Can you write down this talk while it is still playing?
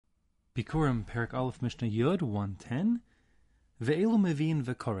Bikkurim, Perik Aleph, Mishnah Yud, 110. Ve'elu mevin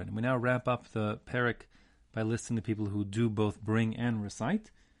ve'koren. We now wrap up the Perik by listing the people who do both bring and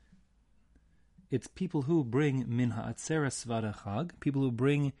recite. It's people who bring min ha'atzeres v'adachag, people who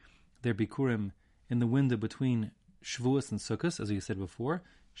bring their Bikkurim in the window between Shavuos and Sukkot, as we said before.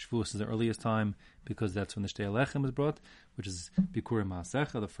 Shavuos is the earliest time because that's when the Shtei Alechem is brought, which is Bikkurim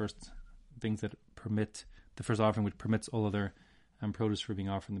Ma'asecha, the first things that permit, the first offering which permits all other produce for being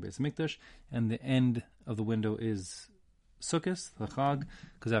offered in the Beis Hamikdash. And the end of the window is Sukkot, the Chag,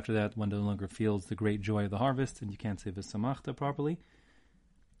 because after that one no longer feels the great joy of the harvest, and you can't say V'samachta properly.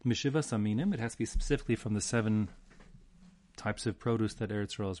 Mishiva Saminim, it has to be specifically from the 7 types of produce that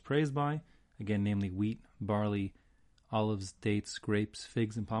Eretz Yisrael is praised by, again, namely wheat, barley, olives, dates, grapes,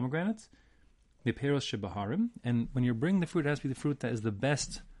 figs, and pomegranates. Meperos shebaharim, and when you're bringing the fruit, it has to be the fruit that is the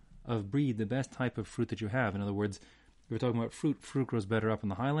best of breed, the best type of fruit that you have. In other words, if we're talking about fruit grows better up in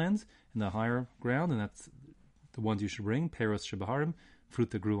the highlands, in the higher ground, and that's the ones you should bring. Peros shebaharim,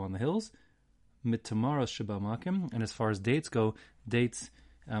 fruit that grew on the hills. Mitamaros shebamakim, and as far as dates go, dates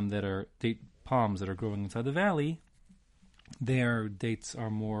that are date palms that are growing inside the valley, their dates are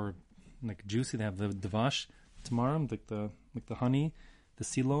more like juicy. They have the devash tamarim, like the honey, the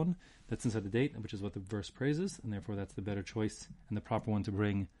silon that's inside the date, which is what the verse praises, and therefore that's the better choice and the proper one to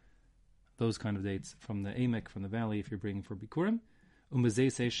bring those kind of dates from the Amek, from the valley, if you're bringing for Bikurim.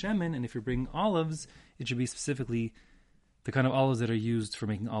 Umezese shemen, and if you're bringing olives, it should be specifically the kind of olives that are used for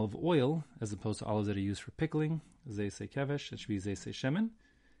making olive oil, as opposed to olives that are used for pickling. Zeise kevesh, it should be zeise shemen.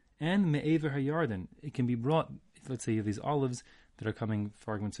 And me'ever hayarden, it can be brought, let's say you have these olives that are coming,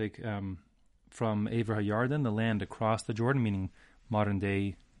 for argument's sake, from Ever hayarden, the land across the Jordan, meaning modern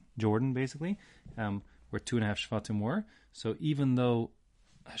day Jordan, basically, where 2.5 Shvatim were. So even though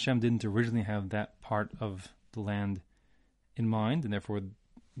Hashem didn't originally have that part of the land in mind, and therefore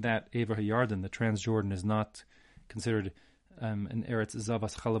that Ever hayarden, the Transjordan, is not considered an Eretz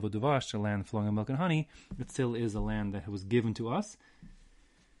Zavas Chalav U'Duvash, a land flowing in milk and honey, it still is a land that was given to us.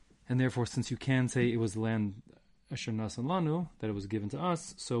 And therefore, since you can say it was the land Asher Nasan Lanu, that it was given to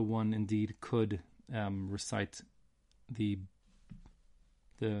us, so one indeed could recite the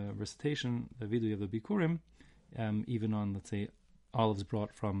recitation, the vidui of the Bikurim, even on, let's say, olives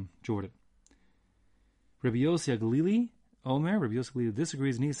brought from Jordan. Rabbi Yossi Aglili, Omer, Rabbi Yossi Aglili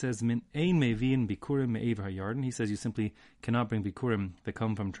disagrees, and he says, Min ein mevin Bikurim me'ever hayarden. He says you simply cannot bring Bikurim that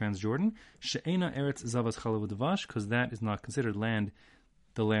come from Transjordan. She'ena eretz zavas chalav u'davash, because that is not considered land,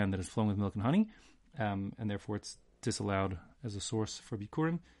 the land that is flowing with milk and honey, and therefore it's disallowed as a source for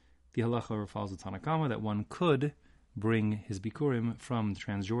Bikurim. The halacha follows the Tanakama that one could bring his Bikurim from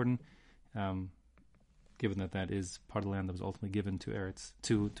Transjordan, given that that is part of the land that was ultimately given to Eretz,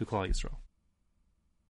 to Klal Yisrael.